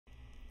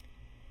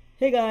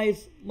Hey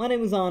guys, my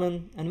name is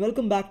Anand and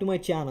welcome back to my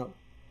channel.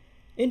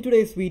 In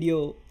today's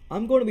video,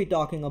 I'm going to be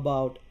talking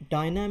about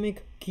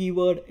dynamic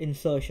keyword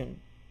insertion.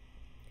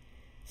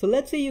 So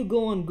let's say you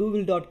go on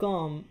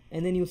google.com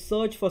and then you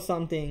search for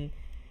something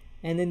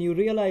and then you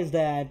realize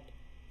that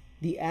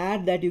the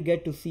ad that you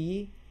get to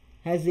see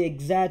has the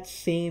exact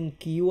same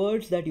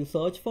keywords that you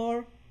search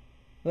for.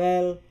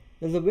 Well,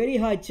 there's a very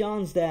high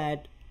chance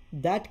that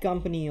that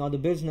company or the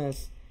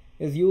business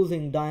is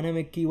using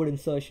dynamic keyword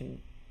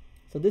insertion.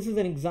 So this is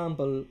an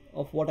example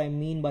of what I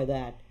mean by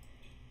that.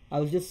 I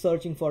was just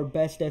searching for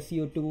best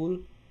SEO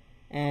tool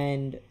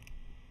and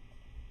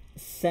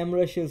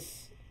SEMrush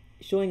is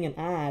showing an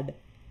ad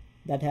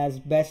that has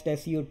best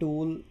SEO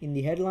tool in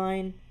the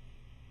headline,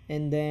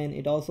 and then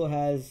it also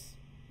has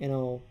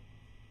the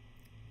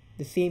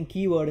same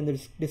keyword in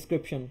the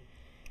description.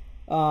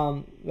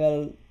 Well,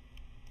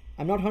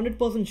 I'm not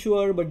 100%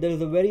 sure, but there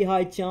is a very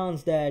high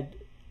chance that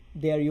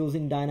they are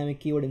using dynamic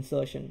keyword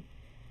insertion.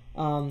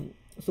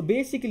 So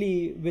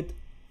basically, with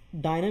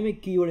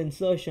dynamic keyword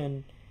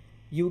insertion,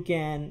 you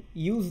can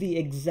use the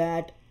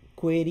exact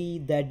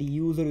query that the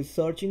user is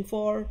searching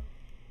for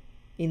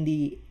in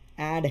the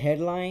ad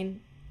headline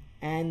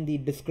and the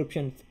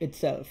description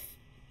itself.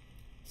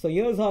 So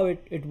here's how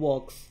it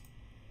works.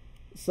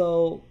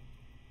 So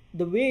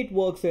the way it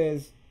works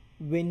is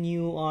when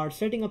you are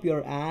setting up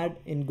your ad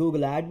in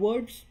Google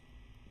AdWords,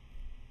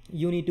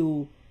 you need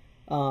to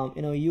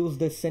use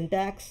this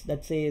syntax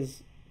that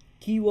says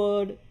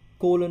keyword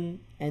colon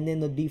and then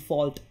the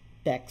default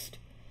text.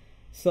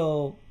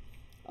 So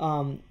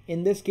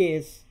in this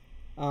case,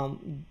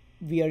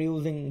 we are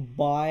using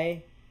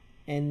buy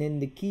and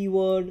then the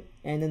keyword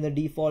and then the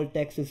default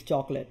text is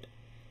chocolate.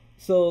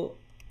 So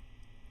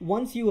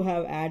once you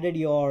have added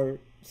your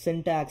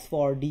syntax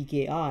for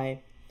DKI,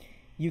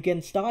 you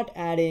can start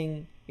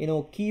adding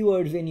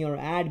keywords in your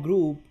ad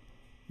group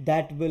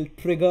that will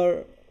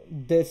trigger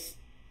this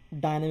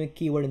dynamic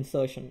keyword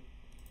insertion.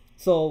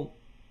 So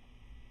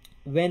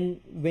when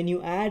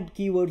you add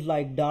keywords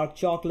like dark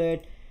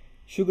chocolate,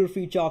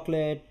 sugar-free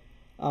chocolate,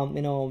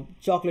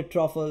 chocolate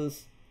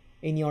truffles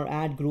in your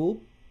ad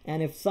group,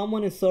 and if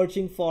someone is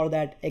searching for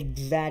that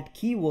exact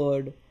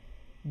keyword,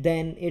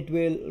 then it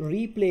will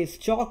replace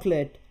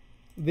chocolate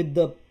with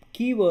the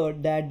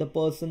keyword that the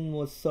person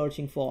was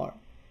searching for.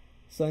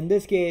 So in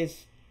this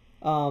case,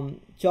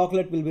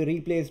 chocolate will be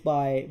replaced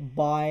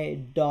by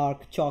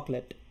dark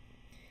chocolate.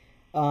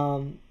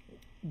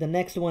 The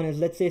next one is,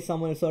 let's say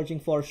someone is searching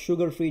for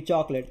sugar-free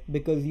chocolate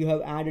because you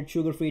have added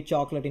sugar-free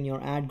chocolate in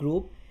your ad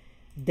group,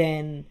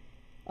 then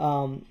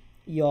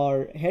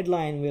your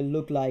headline will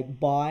look like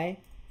buy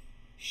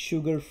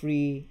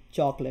sugar-free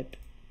chocolate.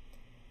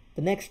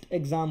 The next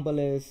example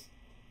is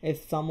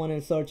if someone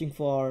is searching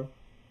for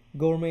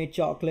gourmet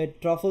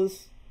chocolate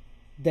truffles,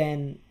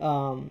 then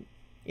the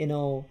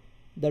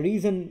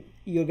reason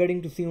you're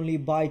getting to see only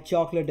buy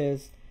chocolate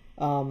is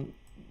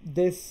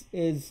this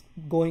is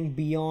going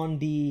beyond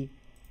the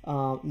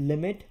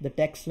limit, the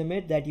text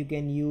limit that you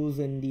can use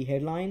in the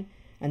headline,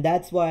 and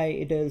that's why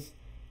it is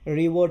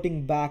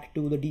reverting back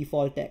to the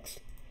default text.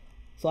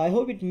 So I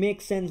hope it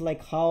makes sense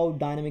like how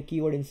dynamic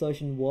keyword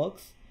insertion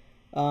works.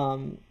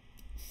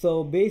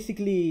 So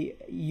basically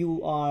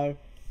you are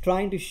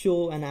trying to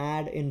show an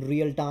ad in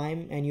real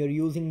time and you're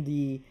using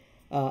the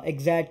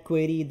exact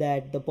query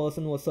that the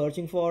person was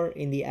searching for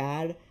in the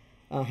ad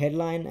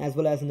headline as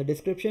well as in the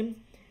description,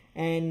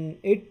 and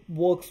it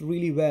works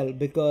really well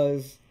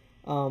because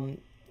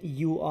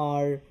you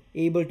are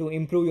able to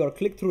improve your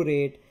click-through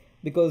rate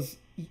because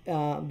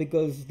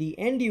the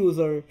end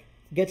user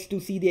gets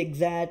to see the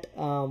exact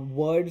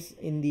words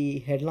in the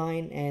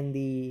headline and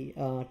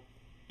the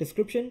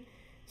description,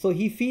 so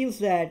he feels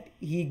that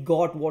he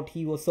got what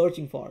he was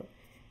searching for,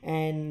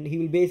 and he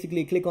will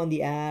basically click on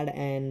the ad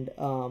and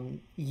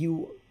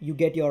you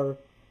get your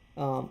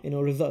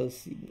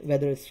results,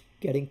 whether it's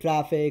getting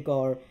traffic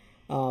or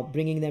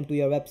bringing them to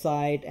your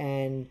website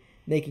and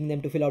making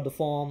them to fill out the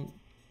form.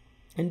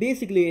 And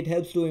basically it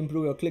helps to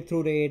improve your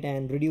click-through rate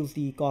and reduce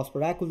the cost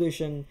per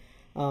acquisition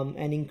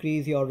and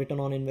increase your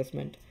return on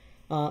investment.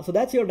 So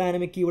that's your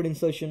dynamic keyword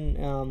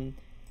insertion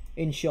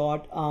in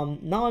short.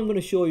 Now I'm going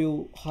to show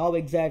you how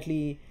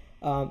exactly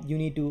you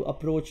need to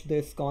approach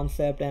this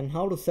concept and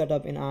how to set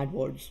up in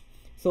AdWords.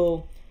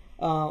 So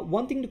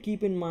one thing to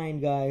keep in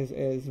mind, guys,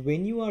 is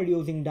when you are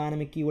using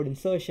dynamic keyword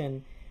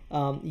insertion,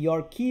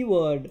 your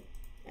keyword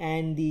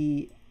and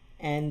the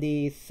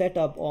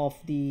setup of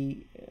the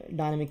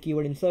dynamic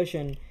keyword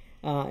insertion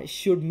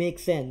should make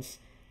sense.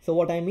 So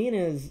what I mean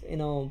is,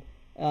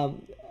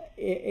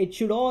 it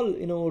should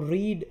all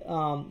read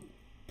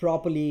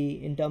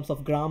properly in terms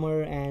of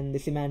grammar and the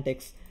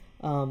semantics.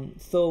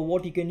 So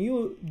what you can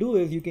do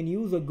is you can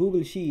use a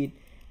Google Sheet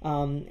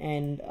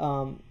and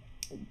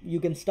you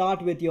can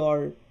start with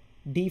your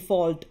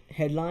default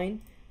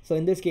headline. So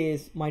in this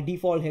case, my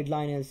default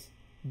headline is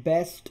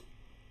best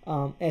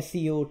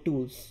SEO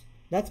tools.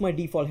 That's my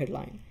default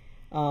headline.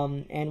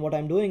 And what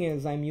I'm doing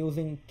is I'm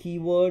using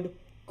keyword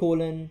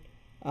colon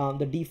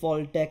the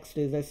default text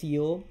is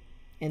SEO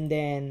and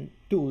then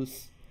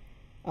tools.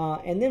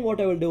 And then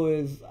what I will do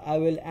is I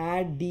will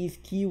add these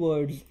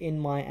keywords in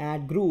my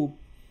ad group,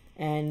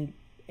 and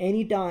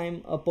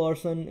anytime a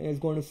person is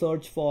going to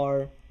search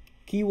for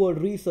keyword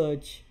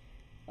research,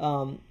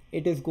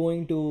 it is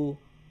going to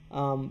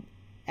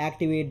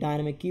activate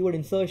dynamic keyword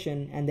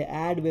insertion, and the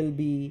ad will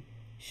be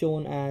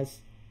shown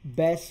as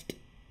best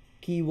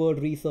keyword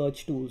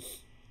research tools.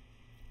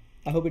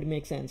 I hope it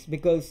makes sense,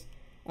 because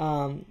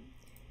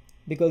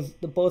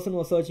the person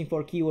was searching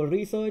for keyword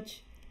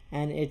research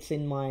and it's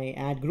in my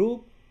ad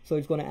group, so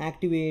it's going to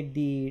activate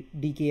the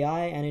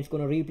DKI and it's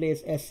going to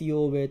replace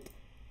SEO with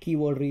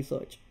keyword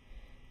research.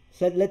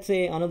 So let's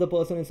say another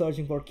person is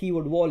searching for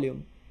keyword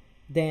volume,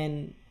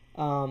 then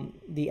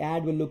the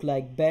ad will look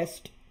like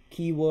best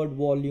keyword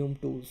volume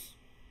tools.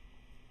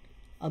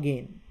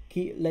 Again,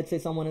 let's say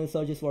someone else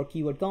searches for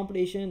keyword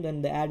competition,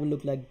 then the ad will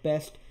look like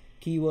best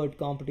keyword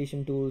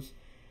competition tools,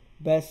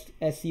 best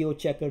SEO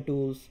checker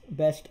tools,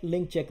 best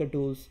link checker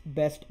tools,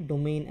 best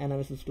domain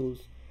analysis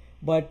tools.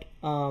 But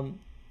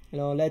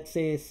let's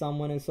say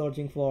someone is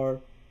searching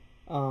for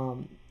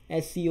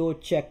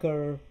SEO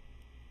checker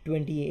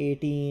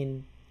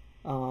 2018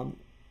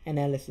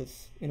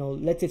 analysis.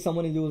 Let's say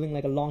someone is using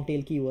like a long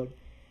tail keyword,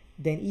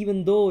 then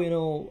even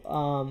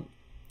though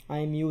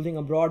I'm using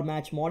a broad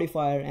match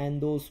modifier and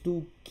those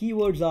two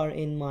keywords are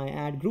in my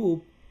ad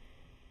group,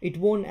 it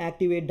won't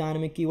activate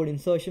dynamic keyword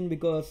insertion,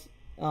 because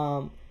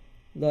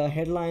the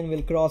headline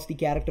will cross the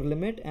character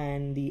limit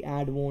and the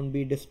ad won't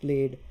be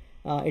displayed.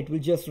 It will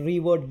just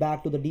revert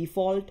back to the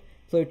default,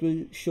 so it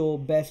will show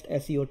best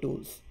SEO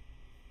tools.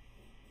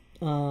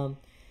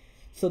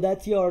 So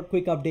that's your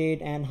quick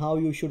update and how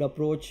you should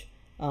approach.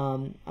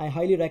 I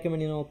highly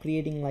recommend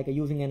creating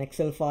using an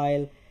Excel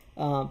file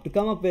to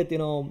come up with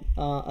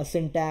a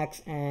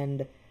syntax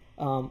and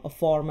a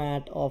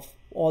format of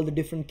all the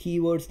different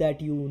keywords that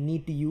you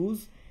need to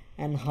use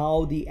and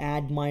how the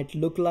ad might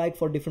look like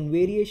for different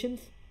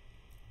variations.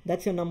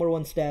 That's your number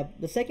one step.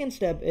 The second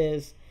step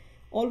is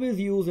always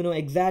use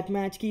exact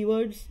match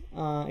keywords.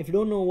 If you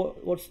don't know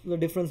what's the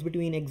difference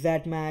between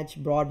exact match,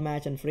 broad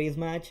match, and phrase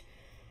match,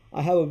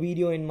 I have a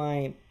video in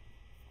my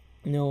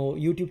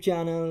YouTube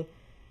channel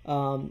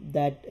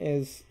that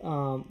is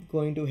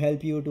going to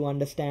help you to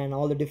understand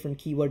all the different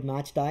keyword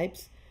match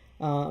types.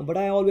 But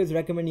I always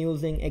recommend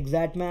using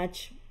exact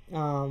match,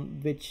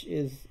 which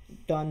is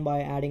done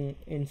by adding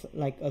in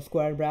like a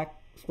square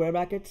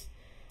brackets,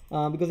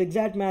 because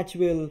exact match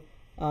will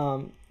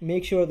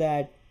make sure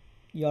that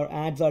your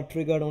ads are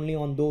triggered only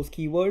on those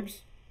keywords.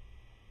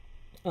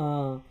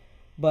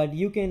 But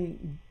you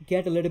can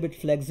get a little bit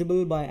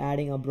flexible by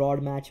adding a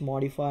broad match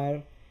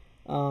modifier.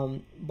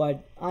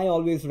 But I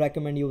always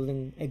recommend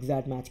using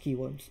exact match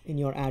keywords in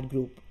your ad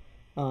group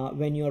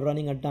when you're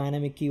running a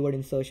dynamic keyword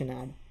insertion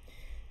ad.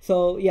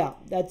 So yeah,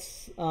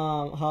 that's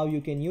how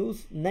you can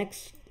use.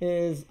 Next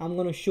is I'm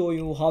going to show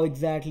you how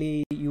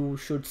exactly you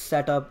should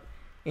set up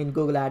in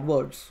Google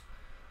AdWords.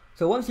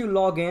 So once you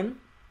log in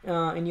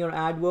your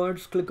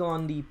AdWords, click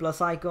on the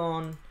plus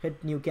icon,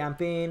 hit new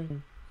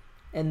campaign,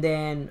 and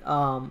then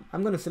I'm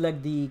going to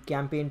select the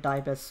campaign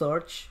type as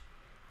search.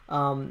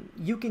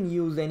 You can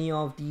use any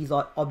of these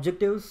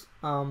objectives.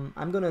 I'm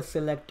going to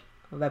select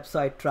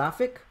website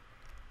traffic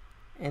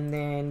and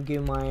then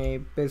give my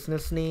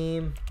business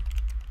name.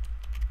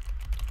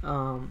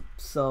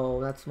 So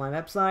that's my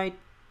website.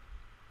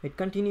 Hit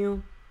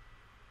continue.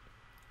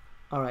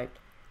 All right,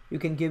 you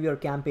can give your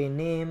campaign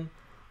name.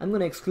 I'm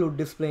going to exclude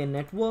display and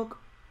network.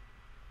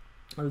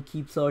 I'll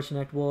keep search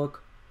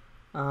network.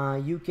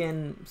 You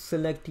can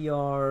select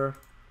your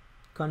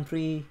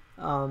country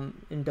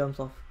in terms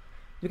of,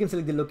 you can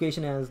select the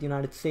location as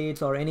United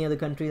States or any other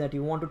country that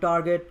you want to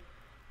target.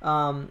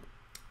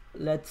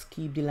 Let's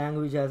keep the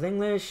language as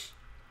English,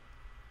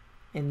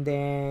 and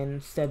then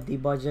set the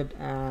budget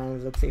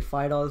as, let's say,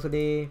 $5 a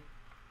day.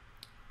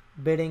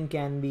 Bidding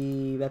can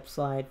be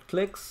website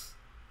clicks.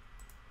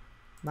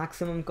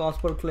 Maximum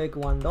cost per click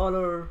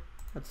 $1.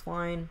 That's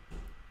fine.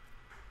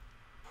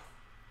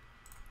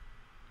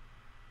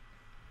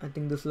 I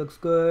think this looks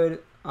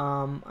good.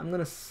 I'm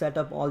gonna set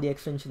up all the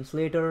extensions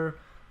later.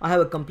 I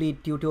have a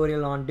complete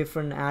tutorial on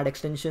different ad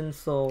extensions,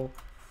 so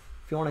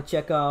if you want to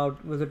check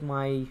out, visit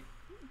my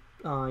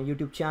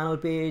YouTube channel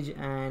page,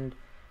 and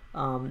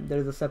there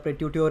is a separate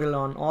tutorial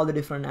on all the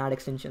different ad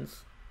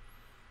extensions.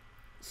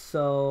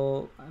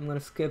 So I'm gonna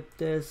skip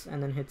this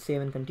and then hit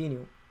save and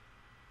continue.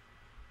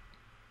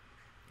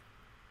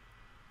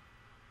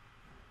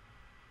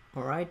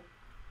 All right,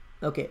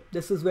 okay,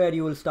 this is where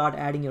you will start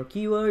adding your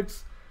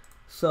keywords.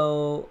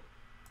 So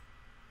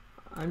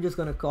I'm just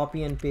gonna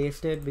copy and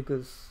paste it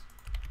because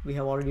we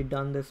have already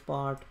done this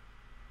part.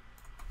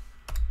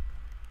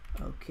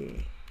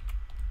 Okay,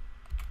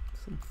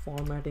 some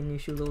formatting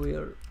issues over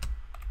here.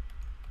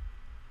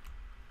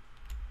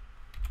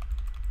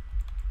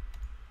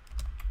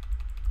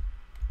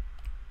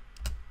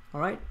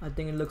 All right, I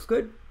think it looks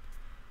good,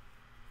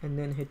 and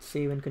then hit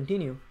save and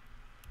continue.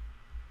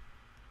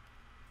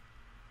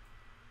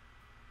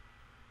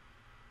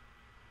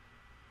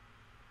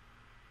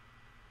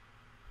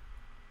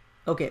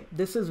 Okay,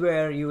 this is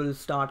where you will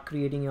start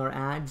creating your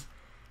ads,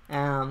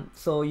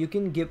 So you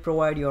can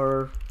provide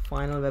your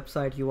final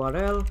website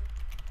URL.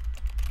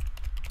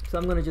 So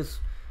I'm gonna just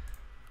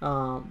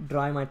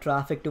drive my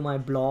traffic to my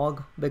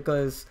blog,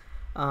 because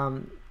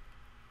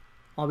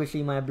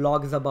obviously my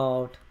blog is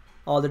about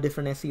all the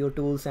different SEO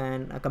tools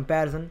and a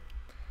comparison.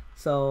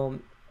 So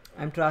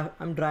I'm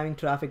driving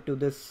traffic to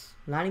this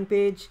landing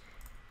page,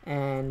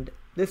 and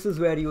this is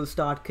where you'll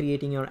start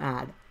creating your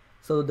ad.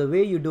 So the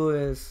way you do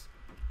is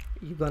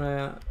you're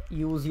gonna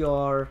use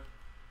your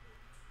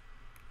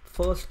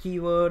first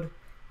keyword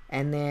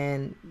and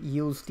then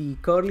use the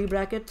curly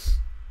brackets,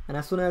 and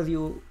as soon as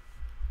you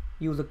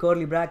use the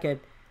curly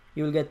bracket,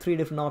 you will get 3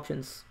 different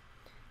options.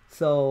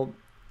 So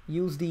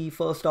use the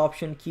first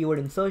option, keyword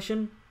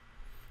insertion,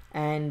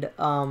 and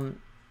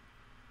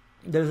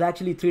there's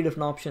actually 3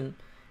 different options.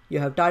 You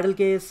have title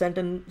case,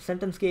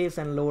 sentence case,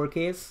 and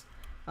lowercase.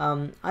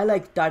 I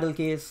like title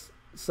case.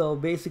 So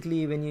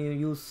basically when you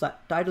use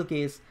title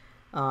case,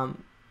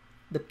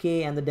 the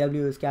K and the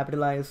W is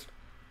capitalized,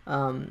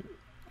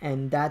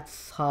 and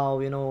that's how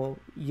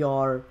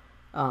your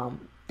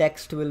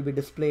text will be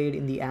displayed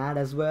in the ad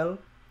as well.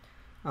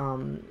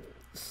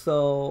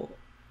 So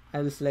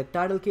I will select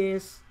title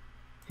case,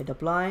 hit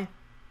apply.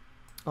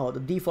 Oh, the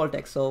default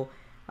text. So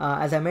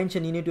as I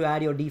mentioned, you need to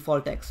add your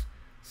default text.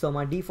 So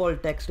my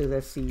default text is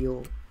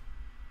SEO.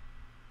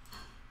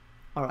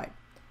 Alright,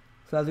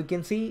 so as you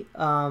can see,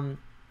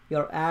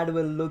 your ad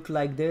will look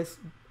like this.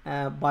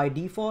 By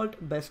default,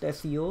 best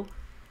SEO,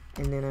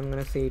 and then I'm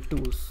gonna say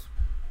tools.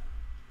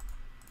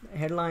 The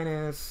headline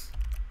is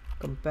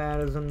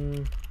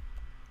comparison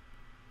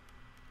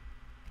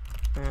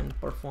and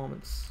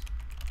performance.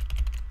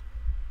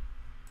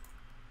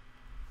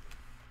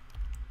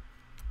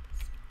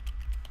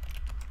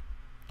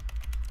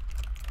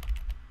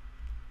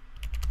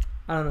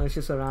 I don't know, it's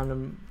just a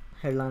random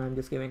headline I'm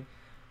just giving.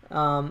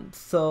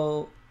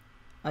 So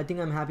I think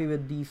I'm happy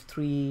with these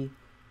 3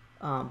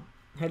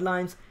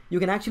 headlines. You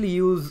can actually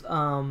use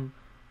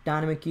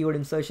dynamic keyword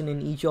insertion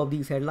in each of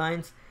these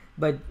headlines,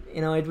 but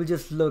it will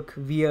just look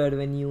weird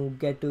when you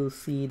get to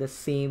see the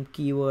same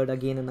keyword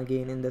again and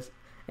again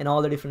in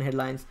all the different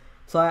headlines.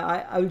 So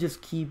I will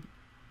just keep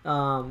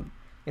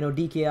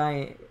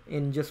DKI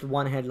in just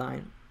one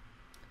headline.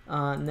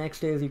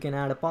 Next is you can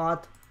add a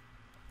path.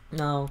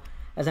 Now,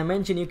 as I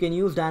mentioned, you can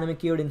use dynamic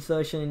keyword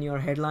insertion in your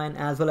headline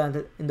as well as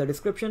in the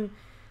description.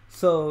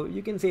 So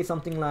you can say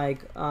something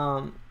like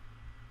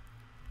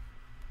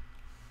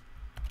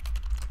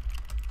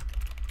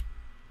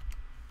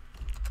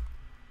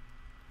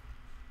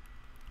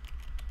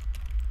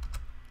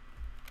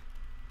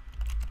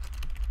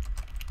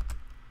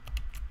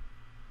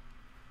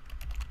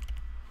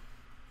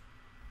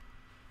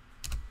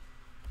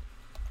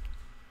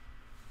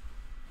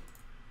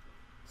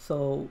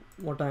so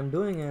what I'm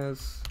doing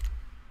is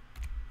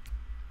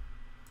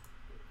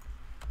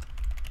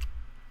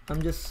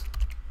I'm just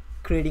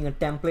creating a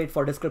template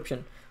for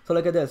description. So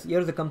look at this.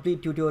 Here's a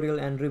complete tutorial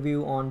and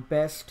review on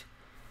best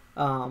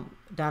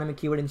dynamic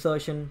keyword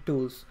insertion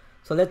tools.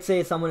 So let's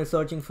say someone is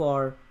searching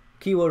for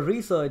keyword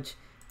research,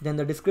 then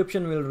the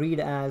description will read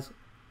as,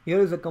 here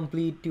is a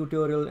complete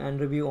tutorial and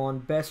review on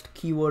best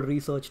keyword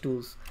research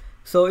tools.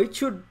 So it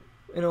should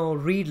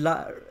read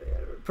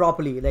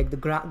properly, like the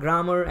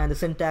grammar and the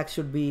syntax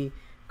should be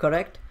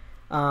correct.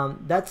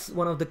 That's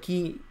one of the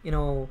key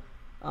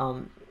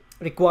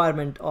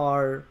requirement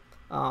or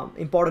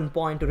important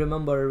point to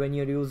remember when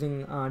you're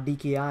using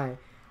DKI.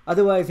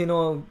 Otherwise,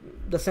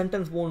 the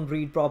sentence won't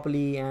read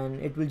properly and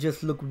it will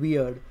just look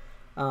weird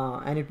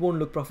and it won't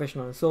look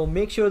professional. So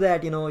make sure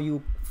that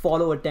you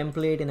follow a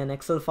template in an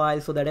Excel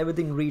file so that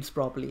everything reads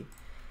properly.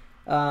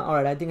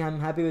 Alright, I think I'm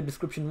happy with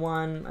description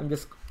 1. I'm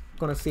just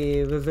gonna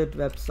say visit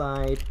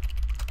website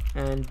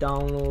and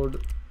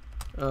download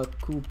a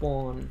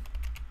coupon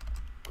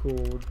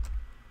code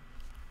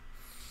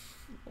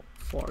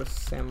for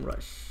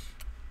SEMrush,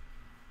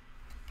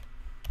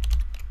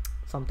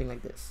 something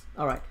like this.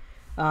 All right,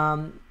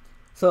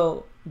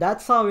 so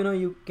that's how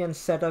you can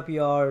set up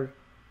your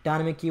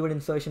dynamic keyword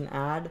insertion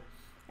ad,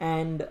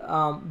 and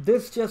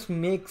this just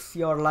makes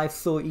your life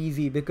so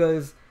easy,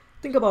 because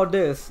think about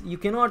this, you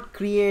cannot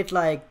create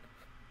like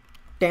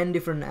 10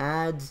 different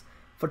ads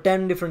for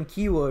 10 different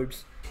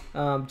keywords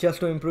just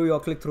to improve your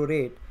click-through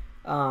rate.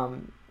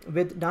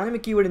 With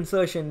dynamic keyword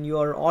insertion, you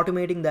are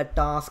automating that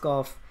task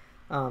of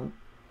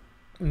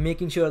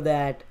making sure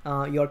that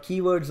your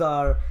keywords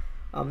are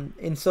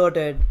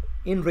inserted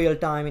in real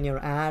time in your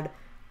ad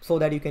so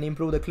that you can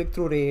improve the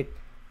click-through rate,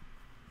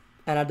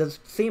 and at the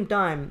same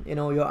time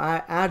your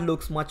ad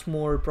looks much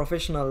more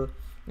professional,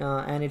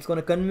 and it's going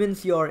to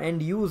convince your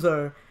end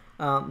user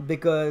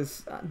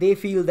because they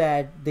feel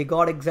that they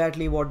got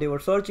exactly what they were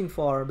searching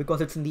for because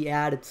it's in the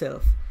ad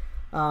itself.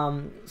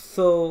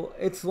 So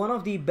it's one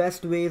of the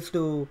best ways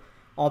to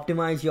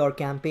optimize your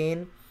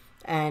campaign,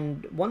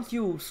 and once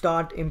you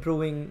start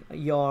improving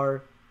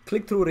your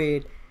click-through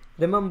rate,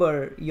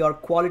 remember your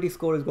quality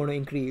score is going to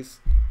increase,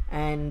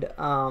 and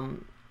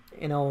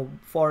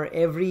for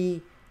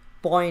every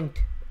point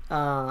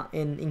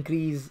in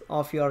increase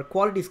of your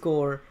quality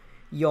score,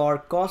 your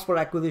cost per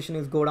acquisition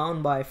is go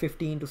down by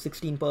 15 to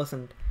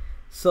 16%.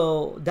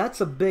 So that's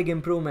a big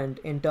improvement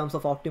in terms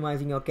of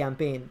optimizing your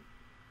campaign.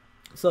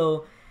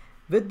 So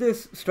with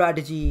this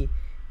strategy,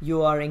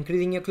 you are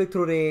increasing your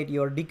click-through rate,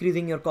 you're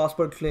decreasing your cost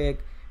per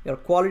click, your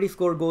quality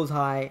score goes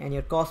high, and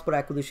your cost per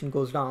acquisition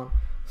goes down.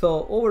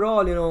 So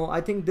overall, you know,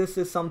 I think this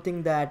is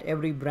something that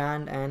every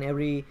brand and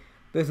every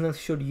business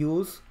should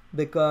use,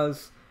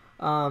 because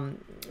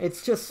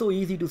it's just so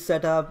easy to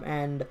set up,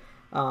 and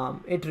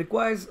it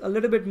requires a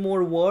little bit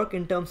more work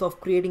in terms of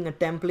creating a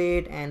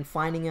template and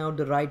finding out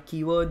the right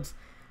keywords.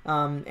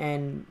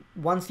 And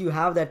once you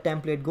have that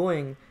template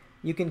going,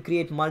 you can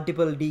create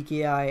multiple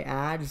DKI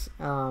ads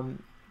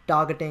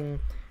targeting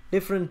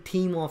different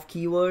theme of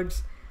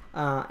keywords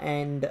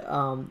and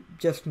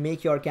just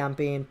make your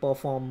campaign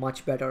perform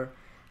much better.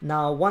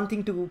 Now, one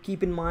thing to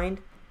keep in mind,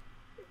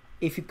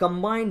 if you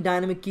combine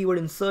dynamic keyword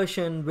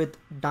insertion with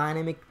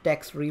dynamic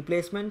text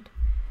replacement,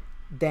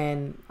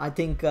 then I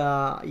think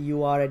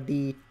you are at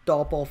the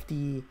top of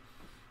the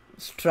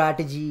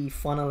strategy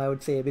funnel, I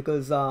would say,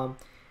 because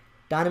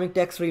dynamic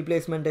text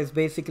replacement is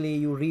basically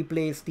you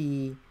replace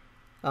the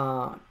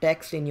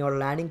text in your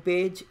landing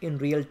page in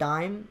real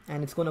time,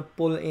 and it's going to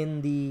pull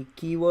in the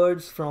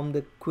keywords from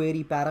the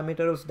query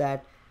parameters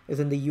that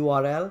is in the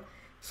URL.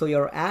 So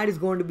your ad is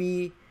going to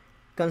be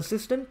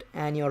consistent,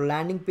 and your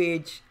landing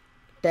page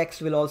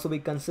text will also be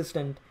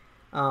consistent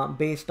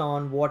based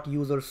on what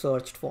users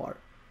searched for.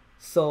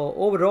 So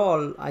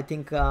overall, I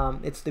think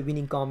it's the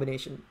winning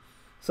combination.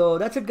 So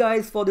that's it,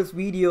 guys, for this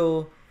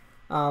video.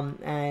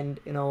 And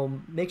you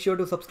know, make sure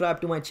to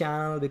subscribe to my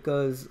channel,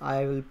 because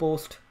I'm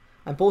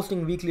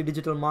posting weekly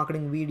digital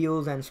marketing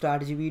videos and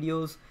strategy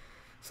videos.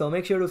 So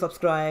make sure to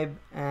subscribe,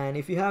 and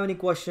if you have any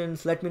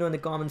questions, let me know in the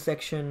comment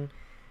section.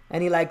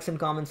 Any likes and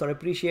comments are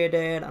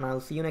appreciated, and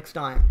I'll see you next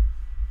time.